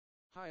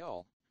Hi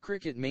all,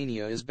 Cricket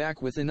Mania is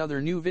back with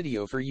another new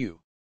video for you.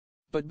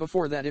 But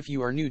before that, if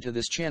you are new to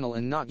this channel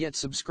and not yet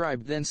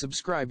subscribed, then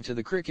subscribe to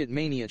the Cricket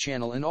Mania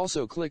channel and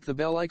also click the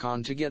bell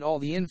icon to get all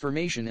the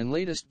information and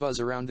latest buzz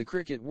around the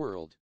cricket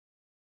world.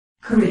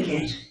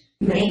 Cricket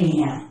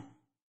Mania.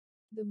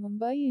 The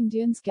Mumbai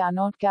Indians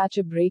cannot catch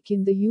a break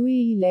in the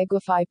UAE leg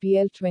of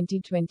IPL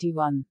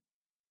 2021.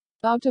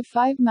 Out of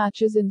 5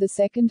 matches in the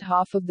second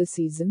half of the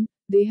season,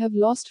 they have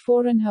lost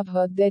 4 and have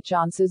hurt their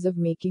chances of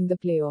making the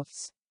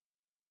playoffs.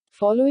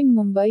 Following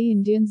Mumbai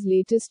Indians'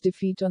 latest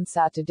defeat on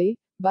Saturday,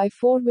 by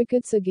 4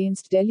 wickets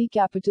against Delhi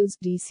Capitals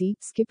DC,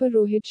 skipper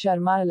Rohit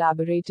Sharma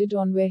elaborated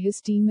on where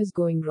his team is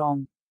going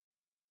wrong.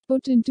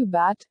 Put into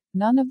bat,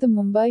 none of the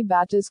Mumbai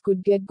batters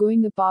could get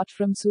going apart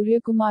from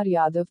Suryakumar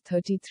Yadav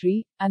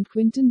 33, and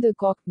Quinton de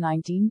Kock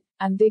 19,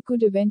 and they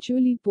could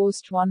eventually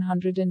post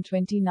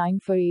 129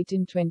 for 8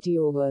 in 20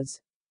 overs.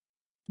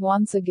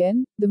 Once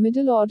again, the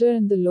middle order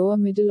and the lower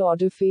middle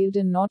order failed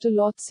and not a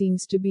lot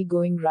seems to be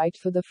going right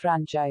for the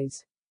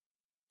franchise.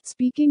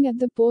 Speaking at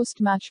the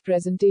post-match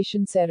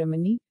presentation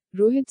ceremony,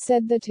 Rohit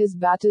said that his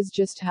batters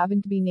just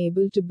haven't been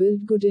able to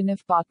build good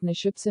enough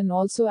partnerships and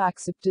also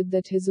accepted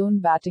that his own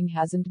batting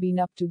hasn't been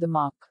up to the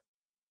mark.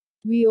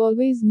 We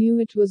always knew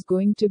it was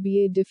going to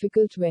be a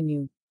difficult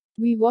venue.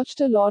 We watched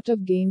a lot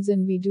of games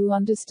and we do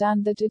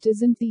understand that it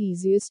isn't the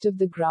easiest of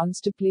the grounds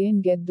to play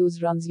and get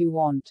those runs you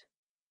want.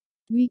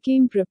 We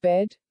came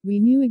prepared, we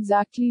knew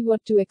exactly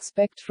what to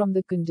expect from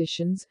the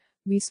conditions.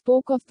 We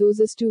spoke of those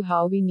as to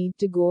how we need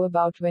to go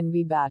about when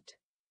we bat.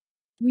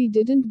 We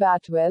didn't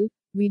bat well,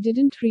 we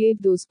didn't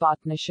create those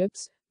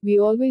partnerships, we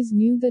always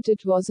knew that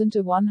it wasn't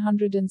a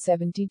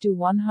 170 to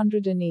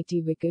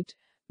 180 wicket,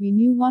 we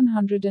knew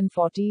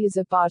 140 is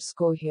a par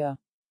score here.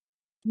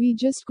 We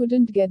just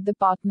couldn't get the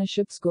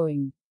partnerships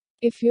going.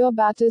 If your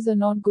batters are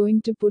not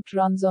going to put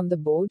runs on the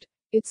board,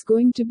 it's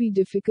going to be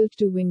difficult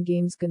to win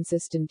games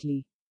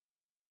consistently.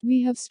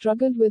 We have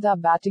struggled with our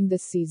batting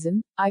this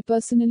season, I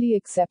personally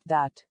accept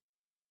that.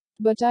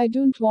 But I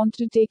don't want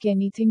to take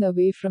anything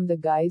away from the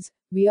guys,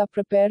 we are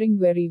preparing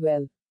very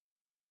well.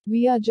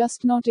 We are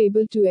just not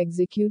able to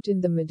execute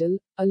in the middle,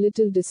 a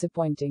little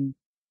disappointing.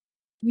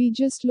 We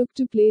just look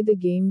to play the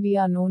game we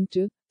are known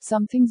to,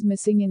 something's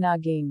missing in our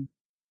game.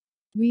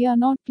 We are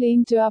not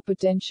playing to our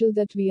potential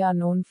that we are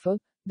known for,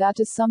 that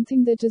is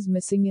something that is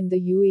missing in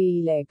the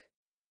UAE leg.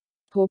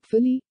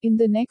 Hopefully, in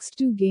the next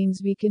 2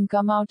 games we can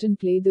come out and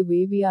play the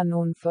way we are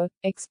known for,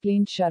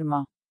 explained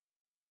Sharma.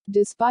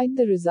 Despite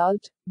the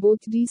result, both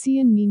DC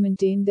and me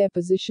maintained their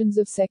positions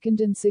of 2nd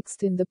and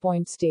 6th in the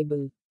points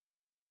table.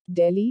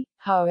 Delhi,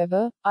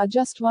 however, are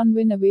just 1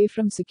 win away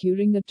from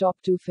securing a top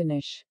 2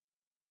 finish.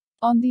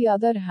 On the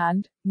other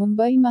hand,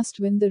 Mumbai must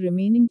win the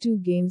remaining 2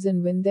 games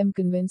and win them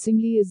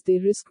convincingly as they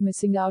risk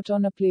missing out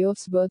on a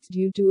playoffs berth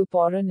due to a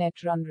poorer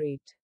net run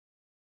rate.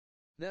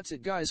 That's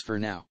it guys for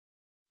now.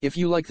 If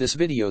you like this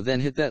video, then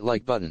hit that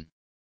like button.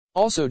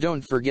 Also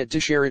don't forget to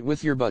share it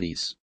with your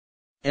buddies.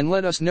 And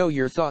let us know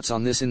your thoughts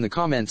on this in the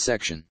comment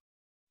section.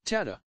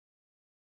 Tada!